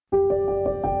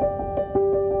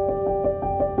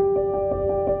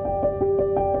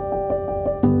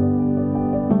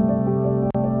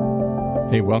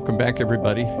Hey, welcome back,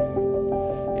 everybody.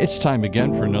 It's time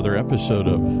again for another episode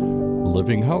of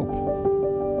Living Hope,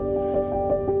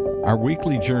 our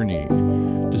weekly journey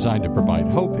designed to provide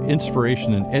hope,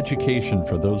 inspiration, and education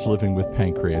for those living with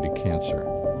pancreatic cancer.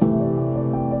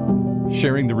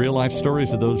 Sharing the real-life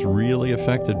stories of those really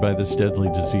affected by this deadly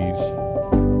disease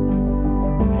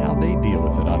and how they deal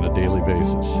with it on a daily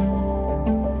basis.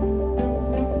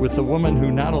 With the woman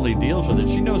who not only deals with it,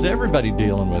 she knows everybody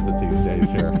dealing with it these days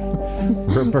here.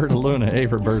 Roberta Luna. Hey,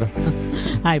 Roberta.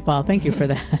 Hi, Paul. Thank you for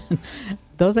that.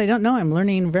 Those I don't know, I'm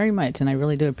learning very much, and I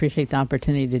really do appreciate the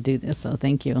opportunity to do this, so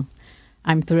thank you.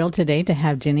 I'm thrilled today to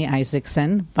have Jenny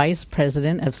Isaacson, Vice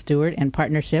President of Steward and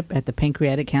Partnership at the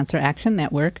Pancreatic Cancer Action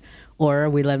Network,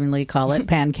 or we lovingly call it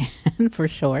PanCan for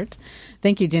short.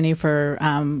 Thank you, Jenny, for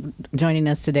joining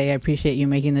us today. I appreciate you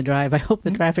making the drive. I hope the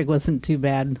traffic wasn't too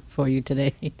bad for you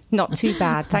today. Not too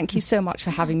bad. Thank you so much for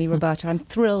having me, Roberta. I'm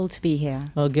thrilled to be here.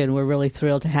 Well, good. We're really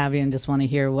thrilled to have you and just want to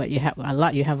hear what you have.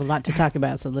 You have a lot to talk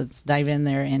about, so let's dive in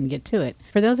there and get to it.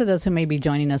 For those of us who may be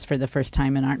joining us for the first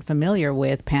time and aren't familiar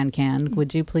with PanCan,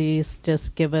 would you please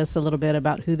just give us a little bit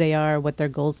about who they are, what their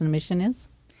goals and mission is?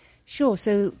 Sure.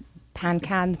 So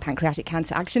PanCan, the Pancreatic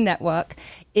Cancer Action Network,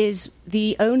 is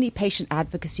the only patient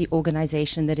advocacy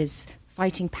organization that is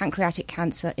fighting pancreatic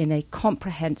cancer in a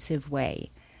comprehensive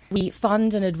way. We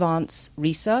fund and advance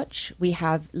research. We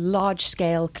have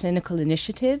large-scale clinical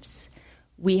initiatives.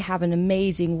 We have an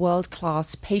amazing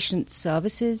world-class patient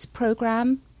services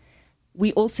program.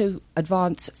 We also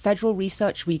advance federal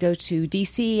research. We go to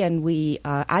DC and we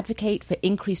advocate for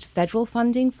increased federal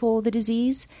funding for the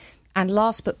disease. And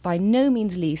last but by no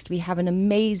means least, we have an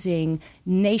amazing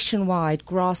nationwide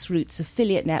grassroots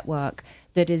affiliate network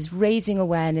that is raising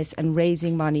awareness and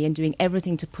raising money and doing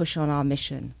everything to push on our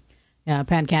mission. Yeah,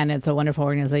 PanCan, it's a wonderful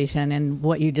organization. And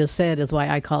what you just said is why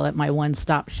I call it my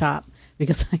one-stop shop,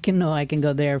 because I can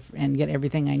go there and get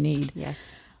everything I need. Yes.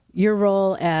 Your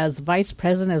role as Vice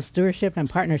President of Stewardship and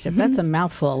Partnership, that's a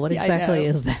mouthful. What exactly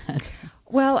is that?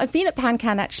 Well, I've been at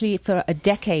PanCan actually for a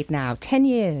decade now, 10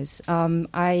 years.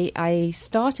 I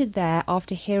started there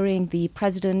after hearing the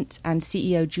president and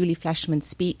CEO, Julie Fleshman,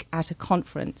 speak at a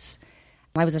conference.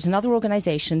 I was at another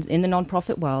organization in the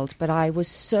nonprofit world, but I was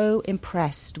so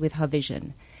impressed with her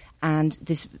vision and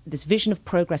this vision of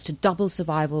progress to double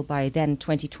survival by then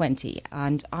 2020.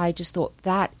 And I just thought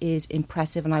that is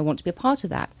impressive and I want to be a part of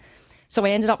that. So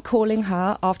I ended up calling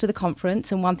her after the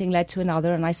conference, and one thing led to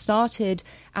another, and I started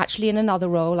actually in another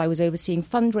role. I was overseeing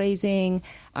fundraising,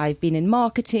 I've been in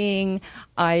marketing,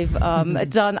 I've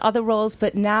done other roles,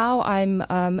 but now I'm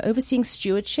overseeing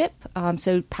stewardship.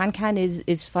 So PanCan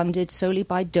is funded solely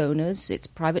by donors. It's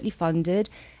privately funded.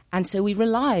 And so we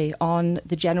rely on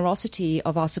the generosity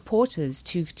of our supporters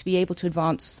to be able to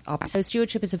advance our. So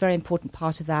stewardship is a very important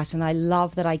part of that. And I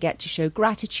love that I get to show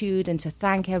gratitude and to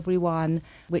thank everyone,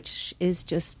 which is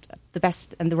just the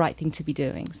best and the right thing to be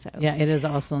doing. So yeah, it is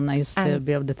also nice to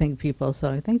be able to thank people.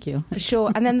 So thank you. For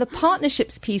sure. And then the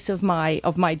partnerships piece of my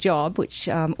job, which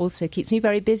also keeps me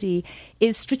very busy,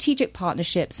 is strategic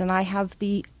partnerships. And I have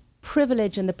the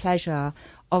privilege and the pleasure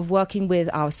of working with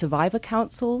our Survivor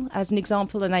Council, as an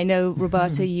example. And I know,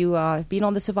 Roberta, you have been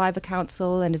on the Survivor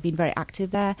Council and have been very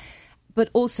active there, but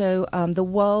also the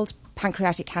World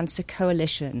Pancreatic Cancer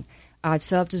Coalition. I've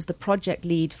served as the project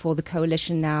lead for the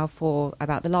coalition now for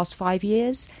about the last 5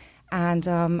 years. And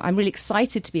I'm really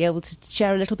excited to be able to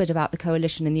share a little bit about the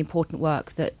coalition and the important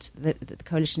work that the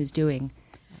coalition is doing.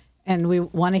 And we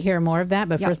want to hear more of that.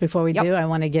 But first, before we do, I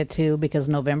want to get to, because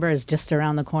November is just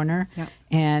around the corner.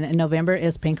 And November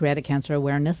is Pancreatic Cancer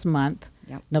Awareness Month.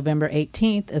 November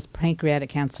 18th is Pancreatic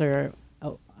Cancer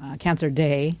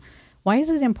Day. Why is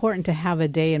it important to have a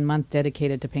day and month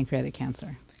dedicated to pancreatic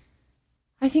cancer?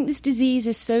 I think this disease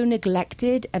is so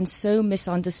neglected and so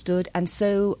misunderstood and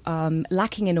so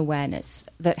lacking in awareness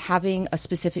that having a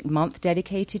specific month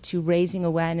dedicated to raising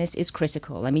awareness is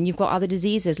critical. I mean, you've got other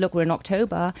diseases. Look, we're in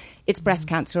October. It's breast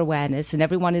cancer awareness, and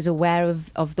everyone is aware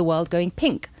of the world going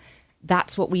pink.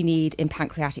 That's what we need in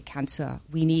pancreatic cancer.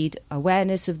 We need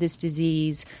awareness of this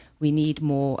disease. We need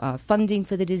more funding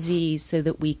for the disease so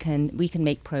that we can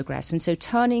make progress. And so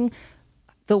turning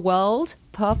the world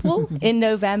purple in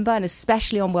November, and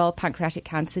especially on World Pancreatic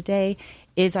Cancer Day,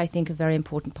 is, I think, a very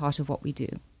important part of what we do.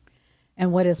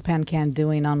 And what is PanCan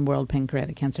doing on World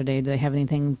Pancreatic Cancer Day? Do they have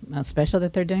anything special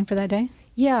that they're doing for that day?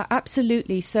 Yeah,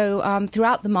 absolutely. So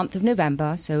throughout the month of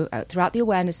November, throughout the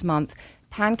awareness month,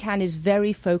 PanCan is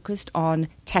very focused on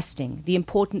testing, the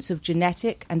importance of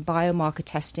genetic and biomarker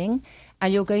testing.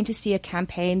 And you're going to see a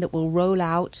campaign that will roll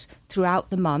out throughout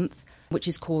the month, which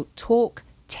is called Talk,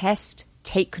 Test,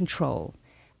 Take Control.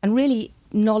 And really,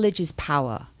 knowledge is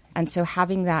power. And so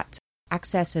having that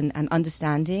access and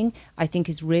understanding, I think,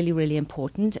 is really, really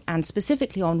important. And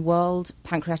specifically on World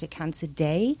Pancreatic Cancer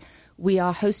Day, we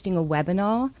are hosting a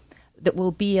webinar that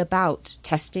will be about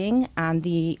testing and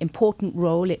the important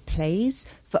role it plays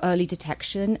for early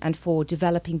detection and for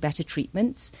developing better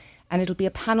treatments. And it'll be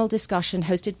a panel discussion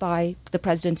hosted by the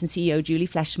President and CEO, Julie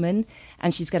Fleshman.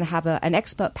 And she's going to have an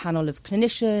expert panel of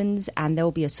clinicians, and there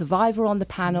will be a survivor on the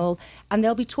panel. And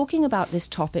they'll be talking about this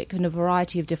topic in a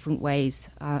variety of different ways.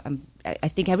 I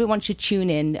think everyone should tune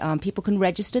in. People can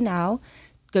register now.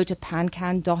 Go to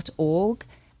pancan.org.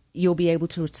 You'll be able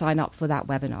to sign up for that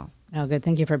webinar. Oh, good.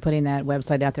 Thank you for putting that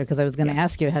website out there, because I was going to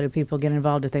ask you, how do people get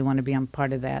involved if they want to be on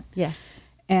part of that? Yes.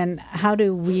 And how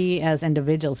do we as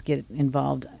individuals get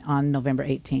involved on November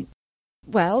 18th?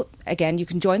 Well, again, you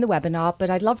can join the webinar, but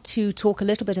I'd love to talk a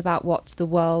little bit about what the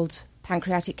World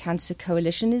Pancreatic Cancer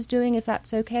Coalition is doing, if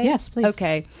that's okay. Yes, please.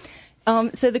 Okay.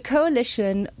 So the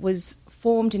coalition was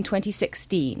formed in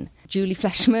 2016. Julie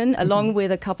Fleshman, along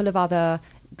with a couple of other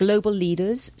global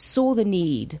leaders, saw the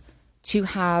need to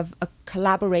have a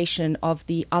collaboration of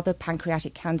the other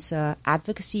pancreatic cancer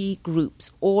advocacy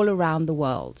groups all around the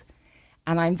world.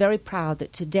 And I'm very proud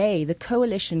that today the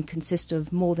coalition consists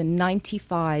of more than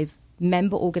 95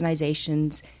 member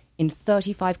organizations in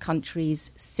 35 countries,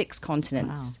 6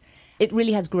 continents. Wow. It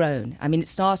really has grown. I mean, it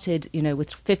started,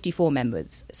 with 54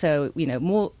 members, so,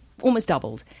 almost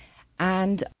doubled.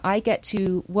 And I get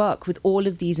to work with all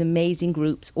of these amazing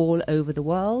groups all over the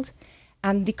world.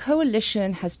 And the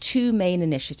coalition has 2 main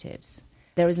initiatives.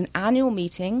 There is an annual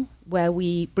meeting where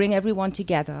we bring everyone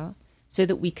together so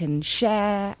that we can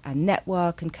share and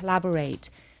network and collaborate,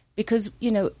 because,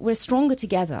 we're stronger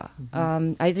together.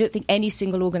 Mm-hmm. I don't think any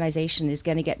single organization is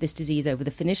going to get this disease over the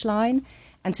finish line.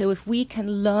 And so if we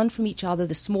can learn from each other,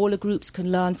 the smaller groups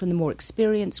can learn from the more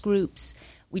experienced groups.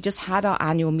 We just had our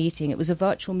annual meeting. It was a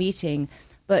virtual meeting,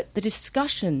 but the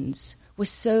discussions were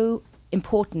so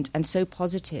important and so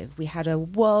positive. We had a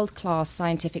world-class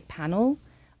scientific panel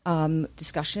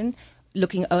discussion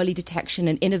looking at early detection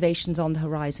and innovations on the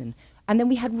horizon. And then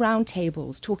we had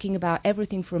roundtables talking about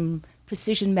everything from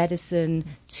precision medicine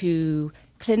to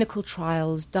clinical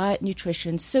trials, diet,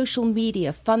 nutrition, social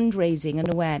media, fundraising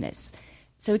and awareness.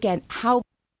 So again, how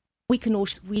we can all,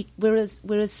 we're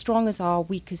as strong as our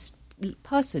weakest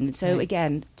person. So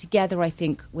again, together I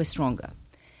think we're stronger.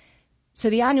 So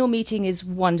the annual meeting is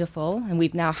wonderful, and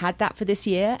we've now had that for this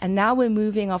year. And now we're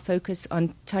moving our focus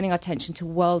on turning our attention to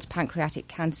World Pancreatic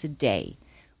Cancer Day,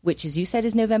 which, as you said,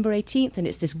 is November 18th, and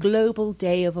it's this global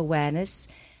day of awareness.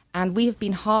 And we have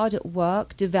been hard at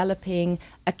work developing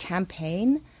a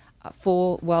campaign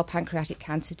for World Pancreatic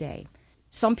Cancer Day.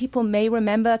 Some people may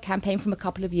remember a campaign from a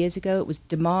couple of years ago. It was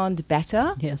Demand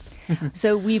Better. Yes.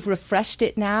 So we've refreshed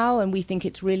it now, and we think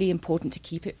it's really important to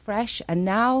keep it fresh. And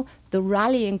now the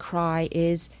rallying cry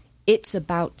is, it's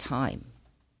about time.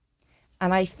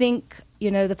 And I think,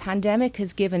 the pandemic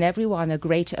has given everyone a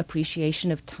greater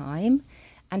appreciation of time.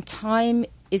 And time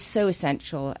is so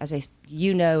essential, as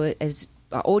as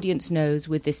our audience knows,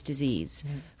 with this disease,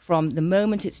 from the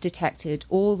moment it's detected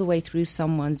all the way through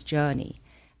someone's journey.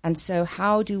 And so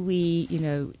how do we,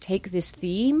 take this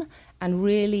theme and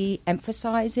really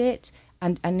emphasize it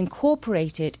and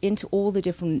incorporate it into all the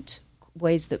different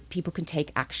ways that people can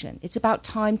take action? It's about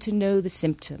time to know the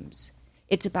symptoms.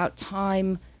 It's about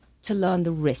time to learn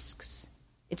the risks.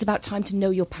 It's about time to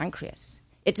know your pancreas.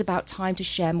 It's about time to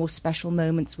share more special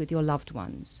moments with your loved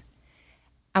ones.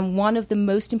 And one of the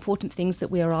most important things that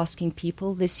we are asking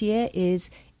people this year is,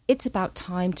 it's about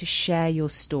time to share your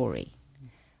story.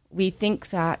 We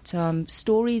think that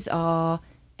stories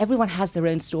everyone has their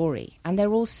own story, and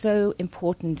they're all so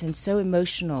important and so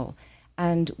emotional.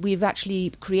 And we've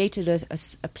actually created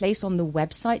a place on the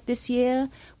website this year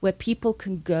where people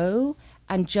can go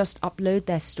and just upload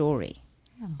their story.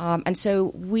 Oh. And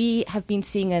so we have been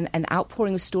seeing an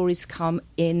outpouring of stories come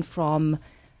in from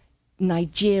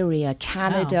Nigeria,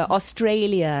 Canada,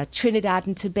 Australia, Trinidad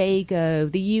and Tobago,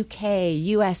 the UK,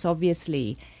 US,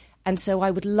 obviously. And so I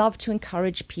would love to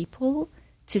encourage people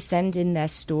to send in their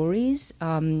stories.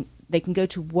 They can go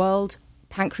to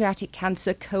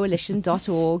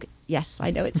worldpancreaticcancercoalition.org. Yes,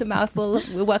 I know it's a mouthful.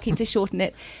 We're working to shorten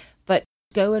it. But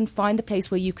go and find the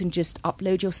place where you can just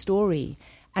upload your story.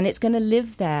 And it's going to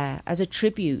live there as a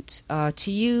tribute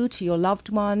to you, to your loved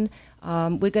one.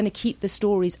 We're going to keep the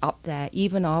stories up there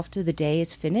even after the day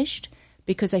is finished,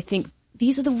 because I think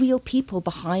these are the real people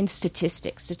behind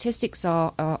statistics. Statistics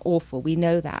are awful, we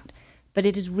know that. But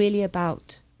it is really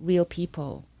about real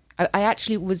people. I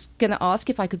actually was going to ask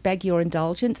if I could beg your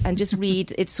indulgence and just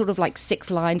read, it's sort of like 6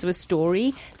 lines of a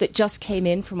story that just came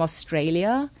in from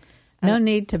Australia. No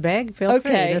need to beg. Feel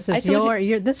Okay. free.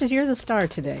 This is you're the star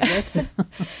today.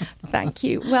 Thank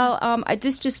you. Well,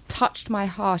 this just touched my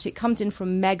heart. It comes in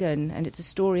from Megan, and it's a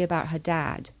story about her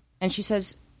dad. And she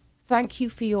says, "Thank you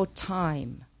for your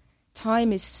time.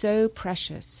 Time is so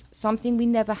precious, something we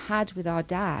never had with our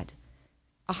dad.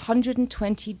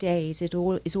 120 days is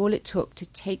all it took to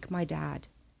take my dad.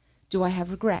 Do I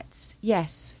have regrets?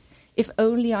 Yes. If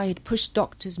only I had pushed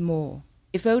doctors more.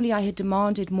 If only I had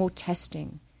demanded more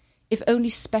testing. If only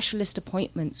specialist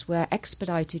appointments were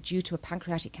expedited due to a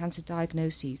pancreatic cancer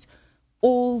diagnosis.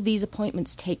 All these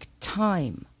appointments take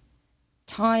time.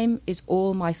 Time is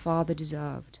all my father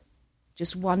deserved.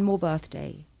 Just one more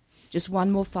birthday. Just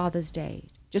one more Father's Day.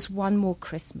 Just one more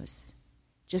Christmas.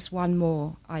 Just one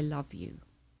more I love you."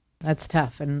 That's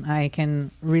tough, and I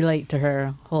can relate to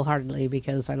her wholeheartedly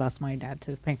because I lost my dad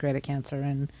to pancreatic cancer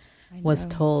and was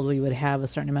told we would have a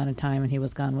certain amount of time, and he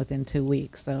was gone within 2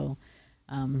 weeks. So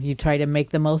you try to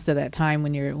make the most of that time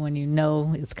when you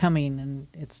know it's coming, and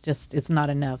it's not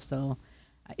enough. So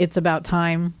it's about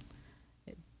time.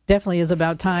 It definitely is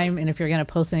about time. And if you're going to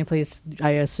post any place,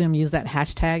 I assume use that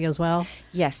hashtag as well.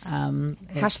 Yes.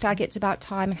 Hashtag It's About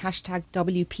Time and hashtag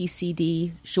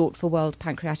WPCD, short for World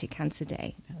Pancreatic Cancer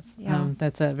Day. Yes. Yeah.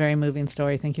 That's a very moving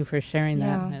story. Thank you for sharing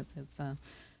that. Yeah. It's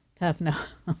tough now.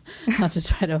 Not to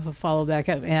try to follow back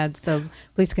up. And so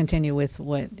please continue with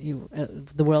what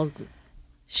the world.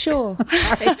 Sure.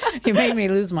 Sorry, you made me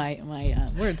lose my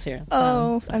words here.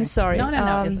 I'm sorry. No.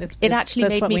 It actually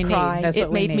made me cry.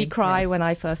 It made me cry yes. when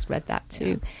I first read that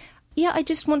too. Yeah, I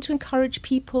just want to encourage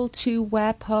people to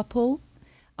wear purple.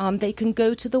 They can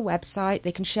go to the website.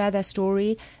 They can share their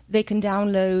story. They can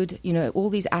download, all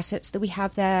these assets that we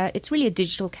have there. It's really a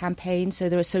digital campaign, so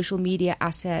there are social media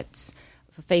assets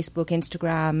for Facebook,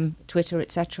 Instagram, Twitter,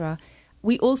 etc.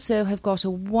 We also have got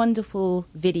a wonderful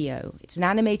video. It's an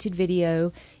animated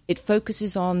video. It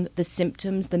focuses on the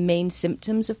symptoms, the main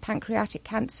symptoms of pancreatic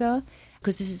cancer.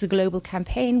 Because this is a global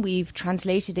campaign, we've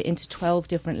translated it into 12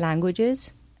 different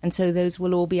languages. And so those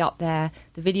will all be up there.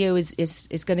 The video is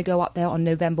going to go up there on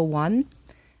November 1.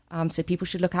 So people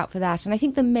should look out for that. And I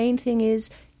think the main thing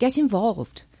is get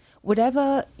involved.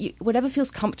 Whatever feels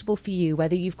comfortable for you,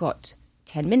 whether you've got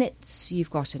 10 minutes,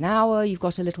 you've got an hour, you've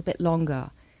got a little bit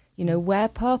longer. Wear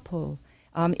purple.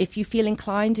 If you feel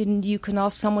inclined and you can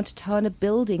ask someone to turn a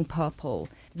building purple,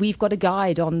 we've got a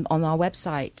guide on our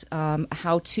website,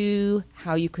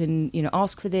 how you can,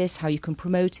 ask for this, how you can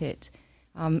promote it.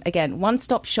 Again,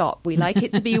 one-stop shop. We like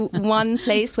it to be one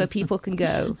place where people can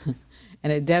go.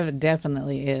 And it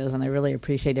definitely is, and I really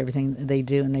appreciate everything they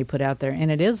do and they put out there.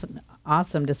 And it is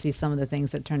awesome to see some of the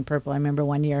things that turn purple. I remember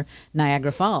one year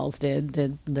Niagara Falls did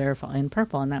their in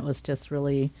purple, and that was just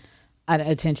really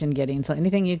attention getting. So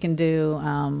anything you can do.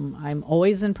 I'm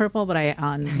always in purple, but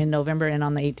in November and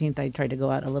on the 18th I tried to go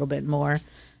out a little bit more,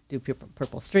 do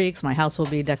purple streaks. My house will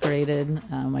be decorated.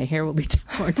 My hair will be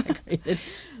more decorated.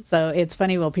 So it's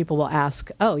funny, people will ask,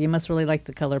 "Oh, you must really like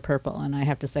the color purple," and I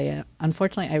have to say,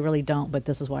 unfortunately, I really don't. But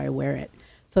this is why I wear it.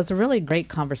 So it's a really great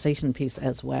conversation piece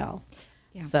as well.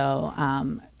 Yeah. So,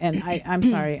 and I'm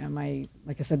sorry,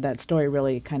 like I said, that story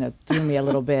really kind of threw me a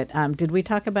little bit. Did we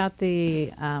talk about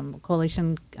the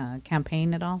coalition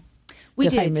campaign at all? We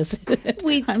did. I miss it?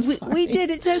 We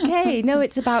did. It's okay. No,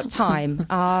 it's about time.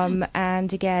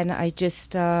 And again, I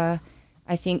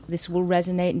think this will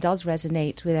resonate and does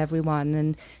resonate with everyone.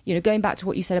 And, going back to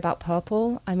what you said about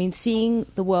purple, I mean, seeing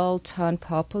the world turn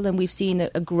purple, and we've seen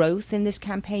a growth in this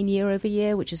campaign year over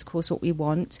year, which is, of course, what we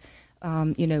want.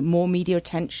 More media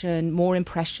attention, more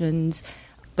impressions.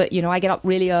 But, I get up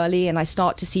really early and I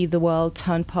start to see the world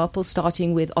turn purple,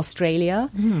 starting with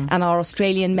Australia and our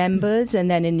Australian members,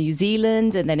 and then in New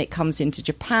Zealand, and then it comes into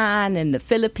Japan and the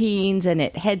Philippines, and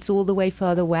it heads all the way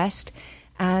further west.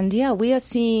 And, we are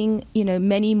seeing,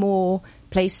 many more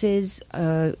places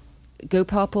go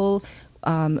purple.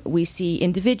 We see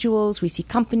individuals, we see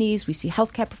companies, we see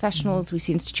healthcare professionals, we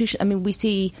see institutions. I mean, we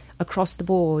see across the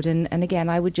board. And again,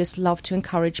 I would just love to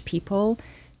encourage people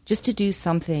just to do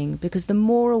something, because the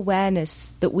more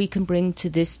awareness that we can bring to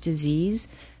this disease,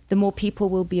 the more people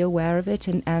will be aware of it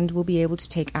and will be able to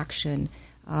take action,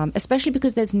 especially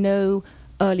because there's no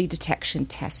early detection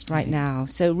test right now.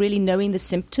 So really knowing the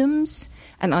symptoms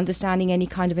and understanding any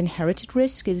kind of inherited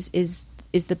risk is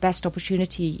the best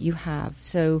opportunity you have.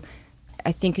 So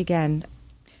I think, again...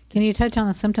 Can you touch on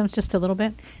the symptoms just a little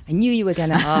bit? I knew you were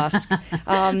going to ask.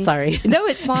 Sorry. No,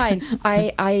 it's fine.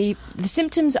 The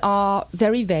symptoms are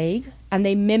very vague and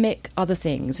they mimic other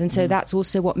things. And so that's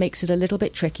also what makes it a little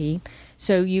bit tricky.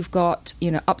 So you've got,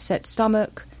 upset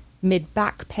stomach,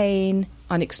 mid-back pain,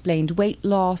 unexplained weight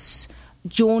loss,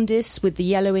 jaundice with the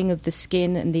yellowing of the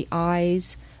skin and the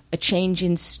eyes, a change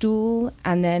in stool,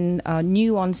 and then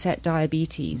new onset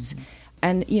diabetes. Mm-hmm.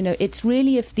 And, it's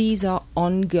really if these are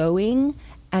ongoing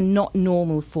and not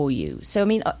normal for you. So, I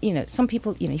mean, some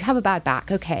people, you have a bad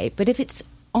back, okay, but if it's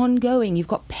ongoing, you've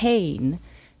got pain,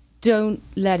 don't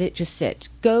let it just sit.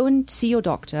 Go and see your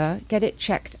doctor, get it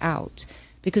checked out,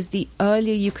 because the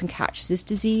earlier you can catch this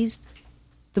disease,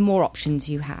 the more options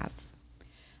you have.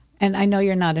 And I know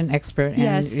you're not an expert, and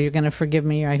yes. You're going to forgive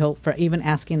me, I hope, for even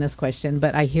asking this question,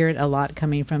 but I hear it a lot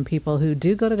coming from people who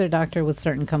do go to their doctor with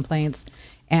certain complaints,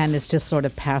 and it's just sort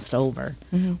of passed over.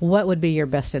 Mm-hmm. What would be your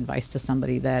best advice to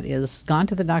somebody that is gone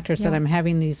to the doctor, said, I'm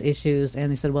having these issues,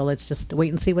 and they said, well, let's just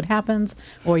wait and see what happens,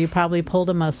 or you probably pulled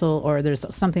a muscle, or there's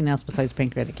something else besides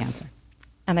pancreatic cancer?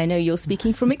 And I know you're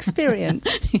speaking from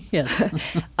experience. Yes.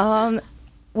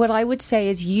 What I would say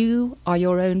is you are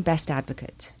your own best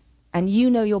advocate, and you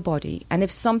know your body. And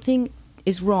if something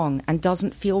is wrong and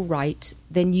doesn't feel right,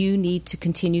 then you need to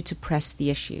continue to press the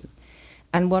issue.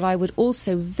 And what I would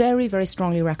also very, very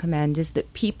strongly recommend is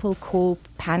that people call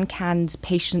PanCan's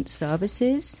patient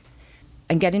services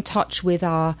and get in touch with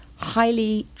our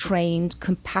highly trained,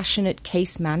 compassionate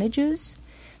case managers.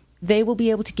 They will be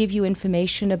able to give you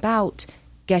information about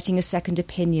getting a second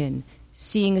opinion,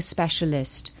 seeing a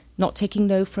specialist, not taking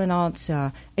no for an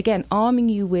answer. Again, arming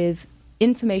you with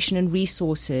information and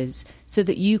resources so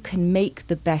that you can make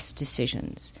the best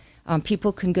decisions.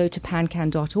 People can go to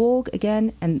pancan.org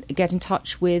again and get in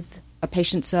touch with a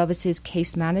patient services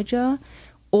case manager,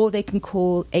 or they can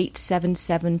call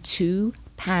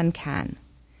 8772-PANCAN.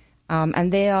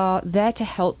 And they are there to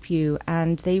help you,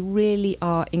 and they really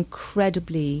are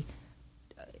incredible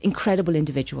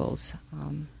individuals.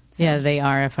 Yeah, they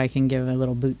are, if I can give a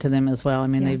little boot to them as well. I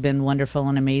mean, they've been wonderful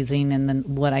and amazing. And then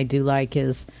what I do like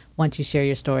is once you share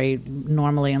your story,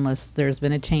 normally, unless there's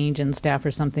been a change in staff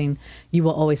or something, you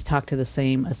will always talk to the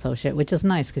same associate, which is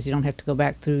nice because you don't have to go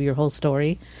back through your whole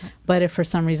story. But if for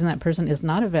some reason that person is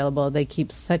not available, they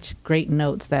keep such great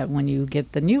notes that when you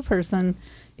get the new person,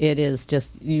 it is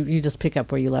just, you just pick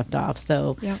up where you left off.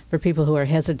 So for people who are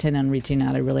hesitant on reaching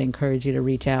out, I really encourage you to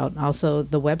reach out. Also,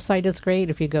 the website is great.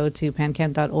 If you go to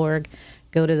pancan.org,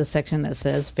 go to the section that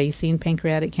says Facing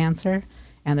Pancreatic Cancer,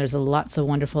 and there's lots of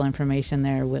wonderful information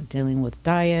there with dealing with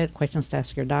diet, questions to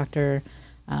ask your doctor,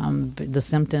 the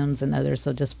symptoms and others.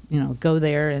 So just, go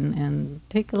there and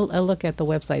take a look at the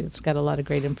website. It's got a lot of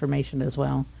great information as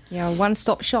well. Yeah,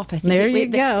 one-stop shop. I think there you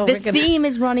go. This theme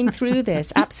is running through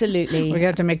this. Absolutely. We're going to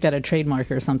have to make that a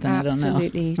trademark or something.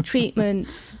 Absolutely. I don't know.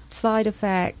 Treatments, side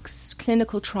effects,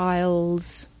 clinical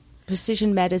trials,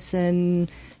 precision medicine.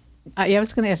 I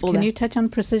was going to ask, can you touch on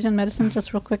precision medicine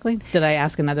just real quickly? Did I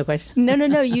ask another question? No.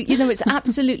 It's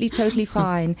absolutely totally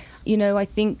fine. I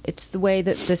think it's the way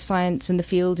that the science and the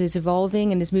field is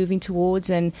evolving and is moving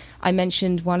towards. And I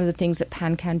mentioned one of the things that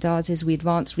PanCan does is we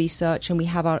advance research and we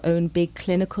have our own big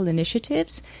clinical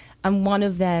initiatives. And one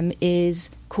of them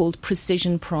is called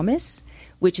Precision Promise,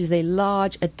 which is a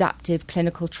large adaptive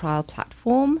clinical trial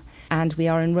platform. And we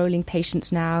are enrolling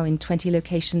patients now in 20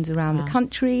 locations around the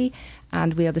country.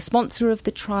 And we are the sponsor of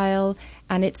the trial,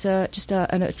 and it's just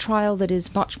a trial that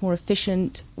is much more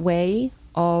efficient way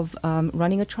of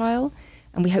running a trial,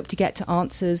 and we hope to get to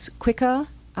answers quicker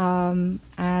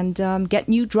and get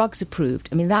new drugs approved.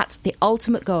 I mean, that's the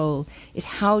ultimate goal, is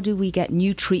how do we get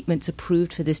new treatments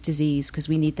approved for this disease, because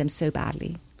we need them so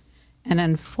badly. And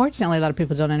unfortunately, a lot of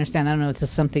people don't understand, I don't know if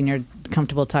this is something you're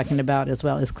comfortable talking about as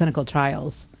well, is clinical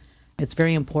trials. It's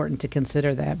very important to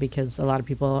consider that because a lot of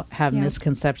people have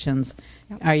misconceptions.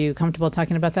 Yep. Are you comfortable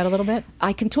talking about that a little bit?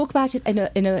 I can talk about it in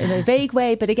a vague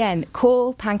way, but again,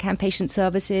 call PanCan Patient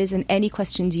Services, and any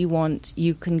questions you want,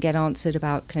 you can get answered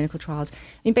about clinical trials. I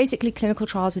mean, basically, clinical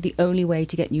trials are the only way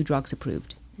to get new drugs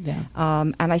approved. Yeah.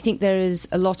 And I think there is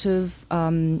a lot of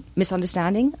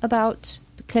misunderstanding about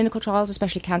clinical trials,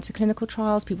 especially cancer clinical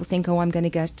trials. People think, I'm going to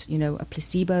get, a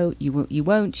placebo. You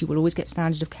won't. You will always get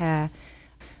standard of care.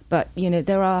 But,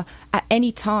 there are, at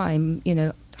any time,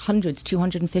 hundreds,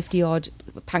 250-odd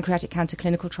pancreatic cancer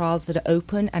clinical trials that are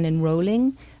open and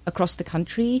enrolling across the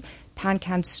country.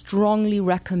 PanCan strongly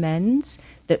recommends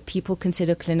that people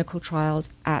consider clinical trials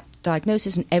at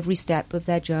diagnosis and every step of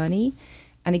their journey.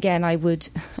 And again, I'm going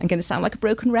to sound like a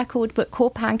broken record, but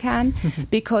call PanCan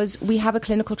because we have a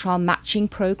clinical trial matching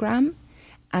program.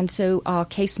 And so our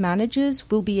case managers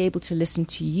will be able to listen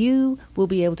to you, will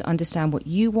be able to understand what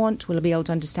you want, will be able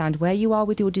to understand where you are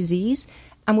with your disease,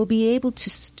 and will be able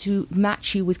to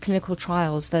match you with clinical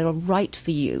trials that are right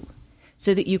for you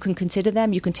so that you can consider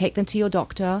them, you can take them to your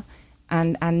doctor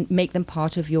and make them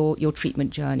part of your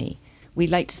treatment journey. We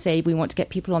like to say we want to get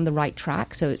people on the right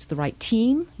track, so it's the right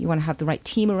team. You want to have the right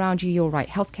team around you, your right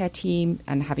healthcare team,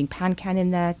 and having PanCan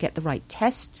in there, get the right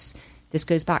tests. This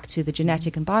goes back to the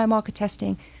genetic and biomarker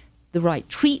testing, the right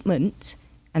treatment,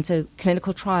 and so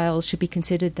clinical trials should be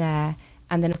considered there.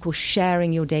 And then, of course,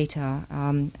 sharing your data,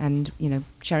 and,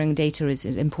 sharing data is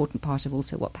an important part of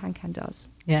also what PanCan does.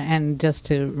 Yeah, and just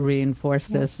to reinforce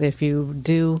this, if you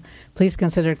do, please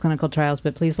consider clinical trials,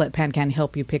 but please let PanCan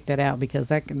help you pick that out, because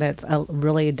that's a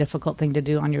really difficult thing to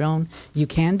do on your own. You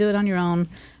can do it on your own,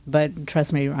 but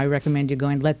trust me, I recommend you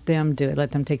going, let them do it.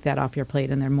 Let them take that off your plate,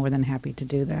 and they're more than happy to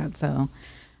do that. So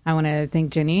I want to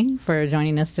thank Jenny for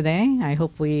joining us today. I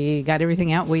hope we got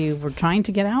everything out we were trying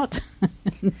to get out.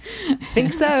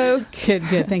 Think so. Good.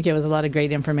 Thank you. It was a lot of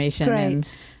great information. Great.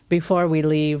 And before we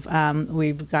leave,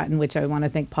 we've gotten, which I want to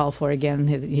thank Paul for again,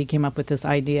 he came up with this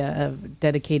idea of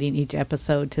dedicating each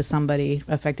episode to somebody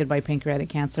affected by pancreatic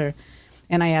cancer.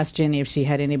 And I asked Jenny if she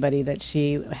had anybody that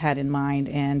she had in mind,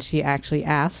 and she actually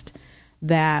asked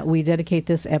that we dedicate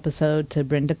this episode to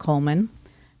Brenda Coleman.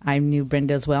 I knew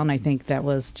Brenda as well, and I think that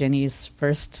was Jenny's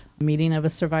first meeting of a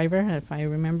survivor, if I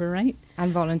remember right.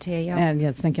 And volunteer, yeah. And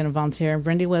yes, thinking of volunteer.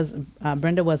 Brenda was a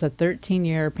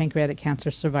 13-year pancreatic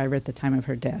cancer survivor at the time of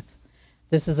her death.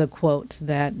 This is a quote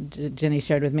that Jenny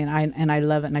shared with me, and I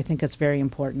love it, and I think it's very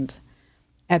important.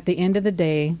 At the end of the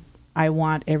day, I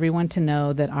want everyone to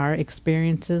know that our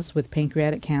experiences with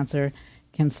pancreatic cancer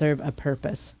can serve a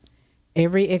purpose.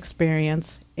 Every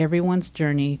experience, everyone's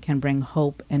journey can bring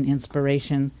hope and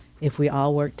inspiration if we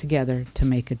all work together to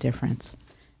make a difference.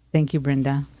 Thank you,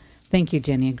 Brenda. Thank you,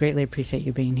 Jenny. I greatly appreciate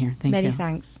you being here. Thank you. Many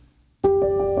thanks.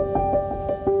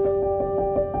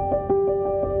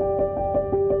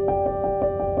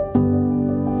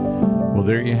 Well,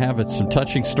 there you have it. Some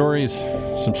touching stories,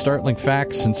 some startling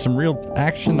facts, and some real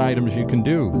action items you can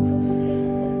do.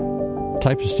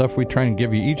 Types of stuff we try and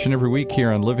give you each and every week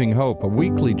here on Living Hope, a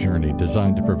weekly journey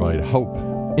designed to provide hope,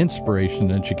 inspiration,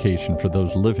 and education for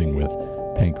those living with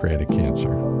pancreatic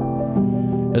cancer.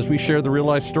 As we share the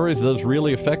real-life stories of those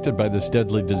really affected by this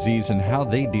deadly disease and how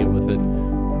they deal with it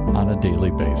on a daily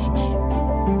basis.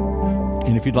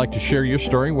 And if you'd like to share your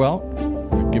story, well,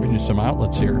 we've given you some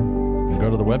outlets here. Go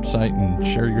to the website and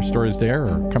share your stories there,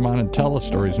 or come on and tell us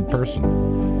stories in person.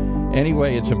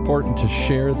 Anyway, it's important to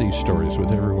share these stories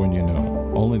with everyone you know.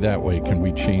 Only that way can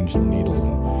we change the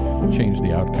needle and change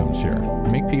the outcomes here.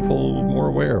 Make people more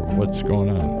aware of what's going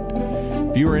on.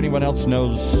 If you or anyone else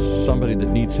knows somebody that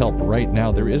needs help right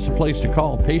now, there is a place to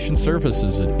call. Patient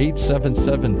Services at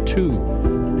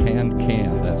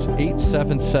 877-2-PANCAN. That's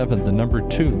 877, the number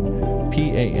 2,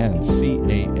 PANCAN,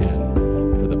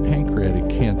 for the Pancreatic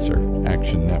Cancer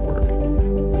Action Network.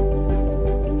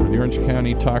 For the Orange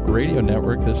County Talk Radio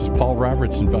Network, this is Paul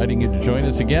Roberts inviting you to join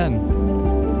us again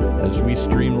as we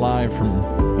stream live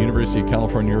from University of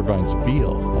California Irvine's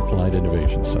Beale Applied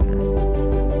Innovation Center.